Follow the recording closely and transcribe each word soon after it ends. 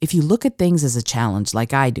if you look at things as a challenge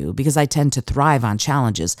like I do, because I tend to thrive on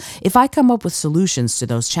challenges, if I come up with solutions to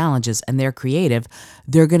those challenges and they're creative,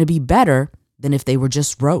 they're going to be better than if they were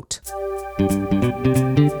just rote.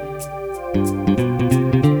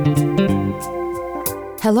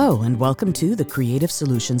 Hello and welcome to the Creative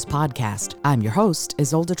Solutions Podcast. I'm your host,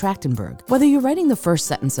 Isolde Trachtenberg. Whether you're writing the first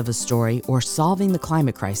sentence of a story or solving the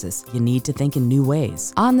climate crisis, you need to think in new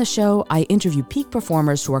ways. On the show, I interview peak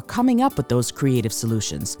performers who are coming up with those creative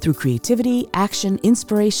solutions. Through creativity, action,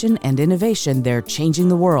 inspiration, and innovation, they're changing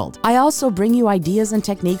the world. I also bring you ideas and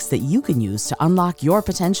techniques that you can use to unlock your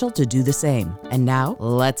potential to do the same. And now,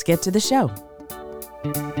 let's get to the show.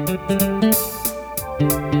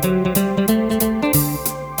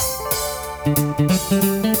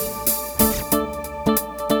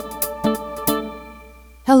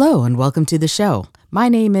 Hello and welcome to the show. My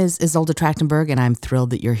name is Isolde Trachtenberg and I'm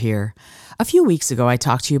thrilled that you're here. A few weeks ago, I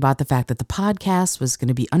talked to you about the fact that the podcast was going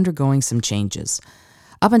to be undergoing some changes.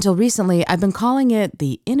 Up until recently, I've been calling it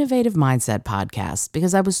the Innovative Mindset Podcast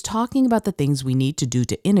because I was talking about the things we need to do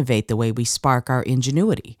to innovate the way we spark our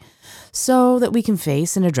ingenuity so that we can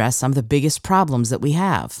face and address some of the biggest problems that we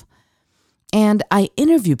have. And I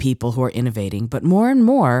interview people who are innovating, but more and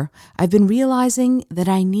more, I've been realizing that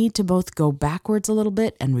I need to both go backwards a little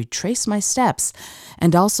bit and retrace my steps,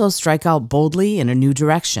 and also strike out boldly in a new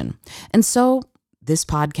direction. And so this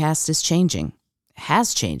podcast is changing.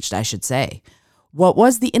 Has changed, I should say. What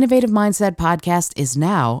was the Innovative Mindset Podcast is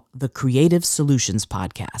now the Creative Solutions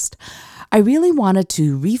Podcast. I really wanted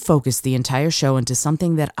to refocus the entire show into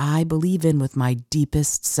something that I believe in with my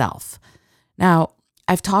deepest self. Now,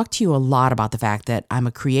 I've talked to you a lot about the fact that I'm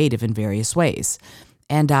a creative in various ways.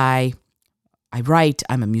 And I write,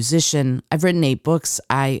 I'm a musician, I've written 8 books,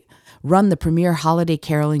 I run the premier holiday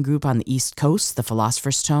caroling group on the East Coast, the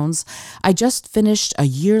Philosopher's Tones. I just finished a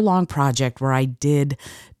year-long project where I did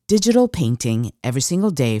digital painting every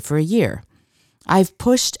single day for a year. I've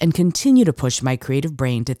pushed and continue to push my creative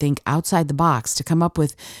brain to think outside the box, to come up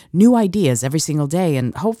with new ideas every single day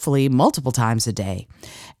and hopefully multiple times a day.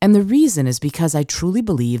 And the reason is because I truly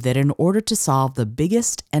believe that in order to solve the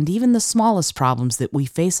biggest and even the smallest problems that we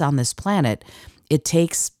face on this planet, it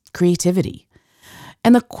takes creativity.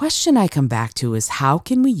 And the question I come back to is, how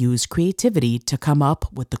can we use creativity to come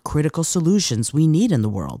up with the critical solutions we need in the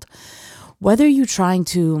world? Whether you're trying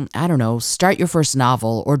to, start your first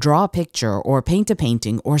novel or draw a picture or paint a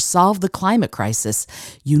painting or solve the climate crisis,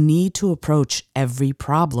 you need to approach every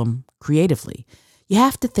problem creatively. You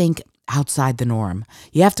have to think outside the norm.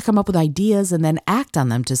 You have to come up with ideas and then act on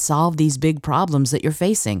them to solve these big problems that you're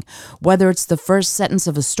facing, whether it's the first sentence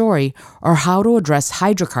of a story or how to address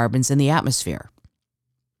hydrocarbons in the atmosphere.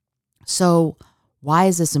 So, why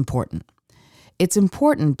is this important? It's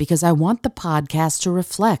important because I want the podcast to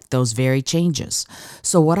reflect those very changes.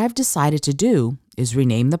 So what I've decided to do is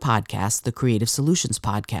rename the podcast the Creative Solutions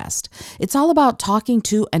Podcast. It's all about talking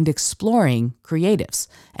to and exploring creatives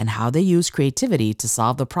and how they use creativity to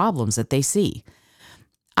solve the problems that they see.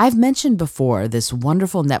 I've mentioned before this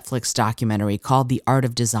wonderful Netflix documentary called The Art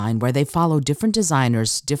of Design, where they follow different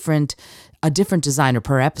designers, a different designer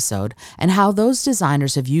per episode, and how those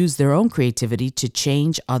designers have used their own creativity to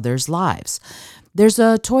change others' lives. There's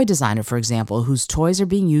a toy designer, for example, whose toys are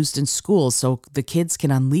being used in schools so the kids can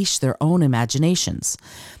unleash their own imaginations.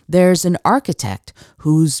 There's an architect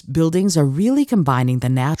whose buildings are really combining the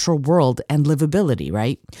natural world and livability,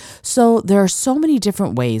 right? So there are so many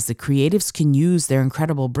different ways that creatives can use their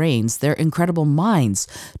incredible brains, their incredible minds,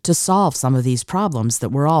 to solve some of these problems that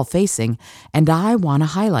we're all facing, and I want to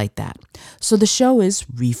highlight that. So the show is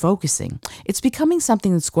refocusing. It's becoming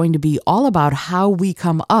something that's going to be all about how we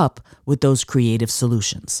come up with those creative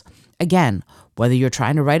solutions. Again, whether you're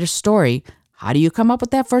trying to write a story, how do you come up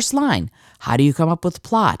with that first line? How do you come up with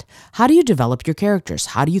plot? How do you develop your characters?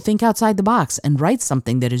 How do you think outside the box and write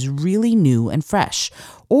something that is really new and fresh?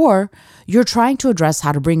 Or you're trying to address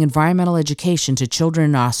how to bring environmental education to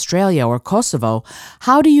children in Australia or Kosovo.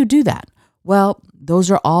 How do you do that? Well,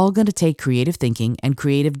 those are all going to take creative thinking and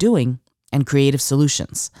creative doing and creative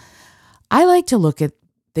solutions. I like to look at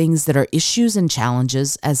things that are issues and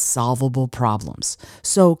challenges as solvable problems.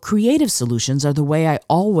 So creative solutions are the way I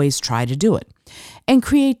always try to do it. And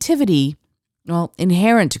creativity,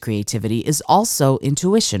 inherent to creativity is also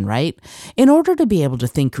intuition, right? In order to be able to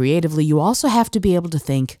think creatively, you also have to be able to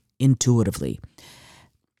think intuitively.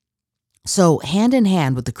 So hand in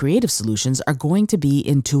hand with the creative solutions are going to be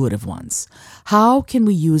intuitive ones. How can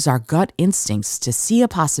we use our gut instincts to see a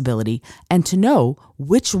possibility and to know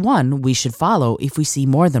which one we should follow if we see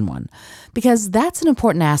more than one? Because that's an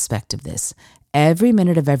important aspect of this. Every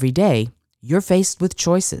minute of every day, you're faced with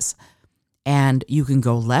choices. And you can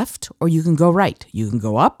go left or you can go right. You can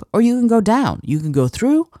go up or you can go down. You can go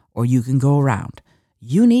through or you can go around.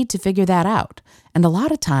 You need to figure that out. And a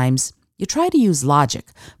lot of times you try to use logic,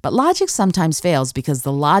 but logic sometimes fails because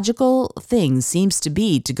the logical thing seems to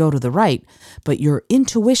be to go to the right, but your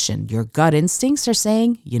intuition, your gut instincts are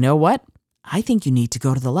saying, you know what? I think you need to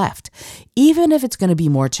go to the left. Even if it's going to be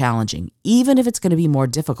more challenging, even if it's going to be more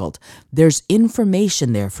difficult, there's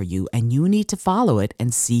information there for you and you need to follow it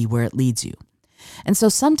and see where it leads you. And so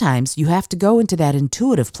sometimes you have to go into that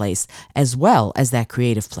intuitive place as well as that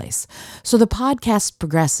creative place. So the podcast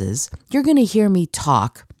progresses. You're going to hear me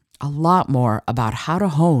talk a lot more about how to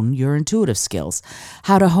hone your intuitive skills,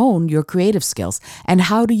 how to hone your creative skills, and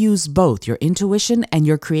how to use both your intuition and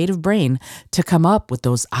your creative brain to come up with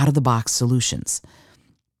those out-of-the-box solutions.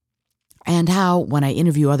 And how, when I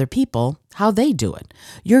interview other people, how they do it.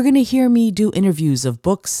 You're going to hear me do interviews of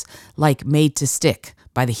books like Made to Stick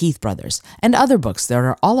by the Heath brothers, and other books that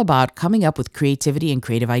are all about coming up with creativity and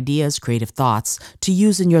creative ideas, creative thoughts to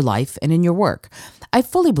use in your life and in your work. I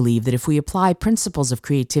fully believe that if we apply principles of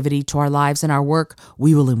creativity to our lives and our work,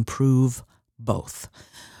 we will improve both.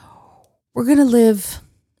 We're going to live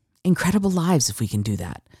incredible lives if we can do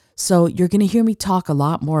that. So you're going to hear me talk a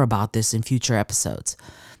lot more about this in future episodes.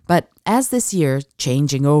 But as this year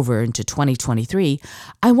changing over into 2023,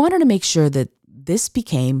 I wanted to make sure that this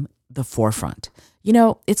became the forefront. You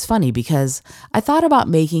know, it's funny because I thought about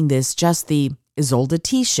making this just the Isolde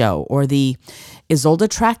T Show or the Isolde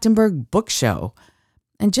Trachtenberg Book Show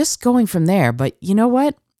and just going from there. But you know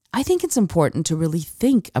what? I think it's important to really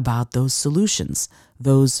think about those solutions,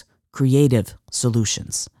 those creative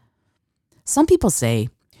solutions. Some people say,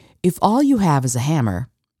 if all you have is a hammer,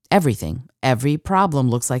 every problem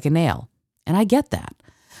looks like a nail. And I get that.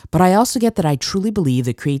 But I also get that I truly believe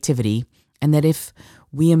that creativity, and that if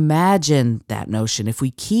we imagine that notion, if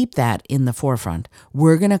we keep that in the forefront,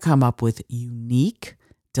 we're going to come up with unique,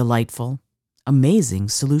 delightful, amazing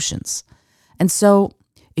solutions. And so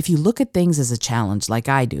if you look at things as a challenge like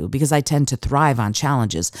I do, because I tend to thrive on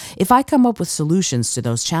challenges, if I come up with solutions to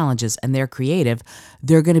those challenges and they're creative,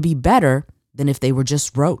 they're going to be better than if they were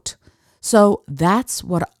just rote. So that's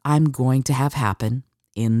what I'm going to have happen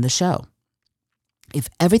in the show. If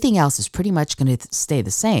everything else is pretty much going to stay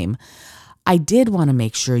the same, I did want to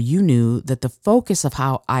make sure you knew that the focus of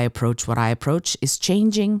how I approach what I approach is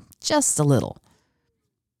changing just a little.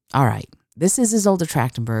 All right. This is Isolde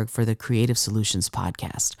Trachtenberg for the Creative Solutions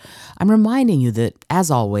Podcast. I'm reminding you that, as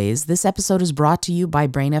always, this episode is brought to you by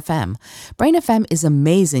Brain FM. Brain FM is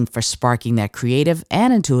amazing for sparking that creative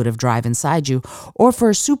and intuitive drive inside you, or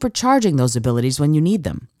for supercharging those abilities when you need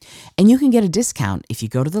them. And you can get a discount if you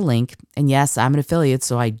go to the link. And yes, I'm an affiliate,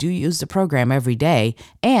 so I do use the program every day,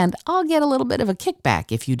 and I'll get a little bit of a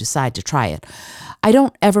kickback if you decide to try it. I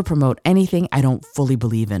don't ever promote anything I don't fully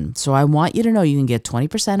believe in, so I want you to know you can get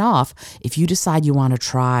 20% off if you decide you want to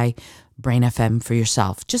try Brain FM for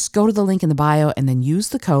yourself. Just go to the link in the bio and then use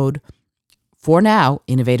the code, for now,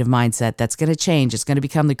 Innovative Mindset. That's going to change. It's going to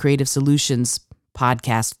become the Creative Solutions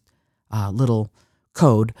Podcast little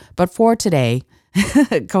code. But for today,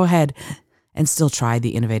 go ahead and still try the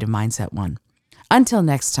Innovative Mindset one. Until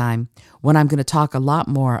next time, when I'm going to talk a lot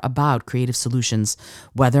more about creative solutions,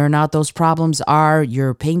 whether or not those problems are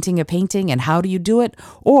you're painting a painting and how do you do it,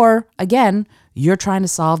 or again, you're trying to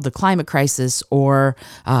solve the climate crisis or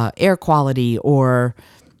air quality, or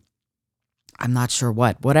I'm not sure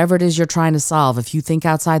whatever it is you're trying to solve. If you think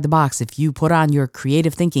outside the box, if you put on your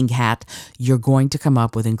creative thinking hat, you're going to come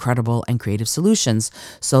up with incredible and creative solutions.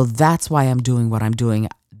 So that's why I'm doing what I'm doing.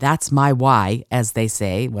 That's my why, as they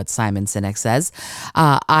say, what Simon Sinek says.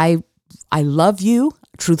 I love you,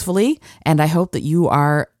 truthfully, and I hope that you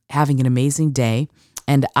are having an amazing day.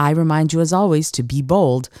 And I remind you, as always, to be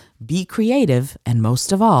bold, be creative, and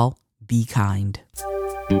most of all, be kind.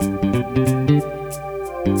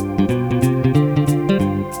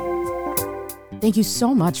 Thank you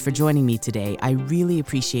so much for joining me today. I really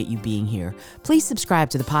appreciate you being here. Please subscribe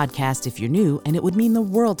to the podcast if you're new, and it would mean the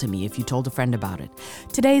world to me if you told a friend about it.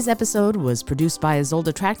 Today's episode was produced by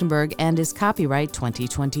Isolde Trachtenberg and is copyright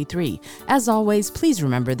 2023. As always, please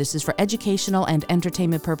remember this is for educational and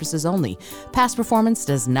entertainment purposes only. Past performance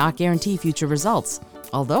does not guarantee future results,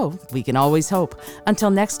 although we can always hope. Until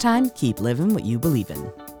next time, keep living what you believe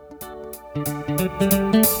in.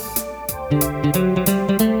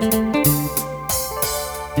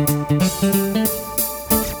 Thank you.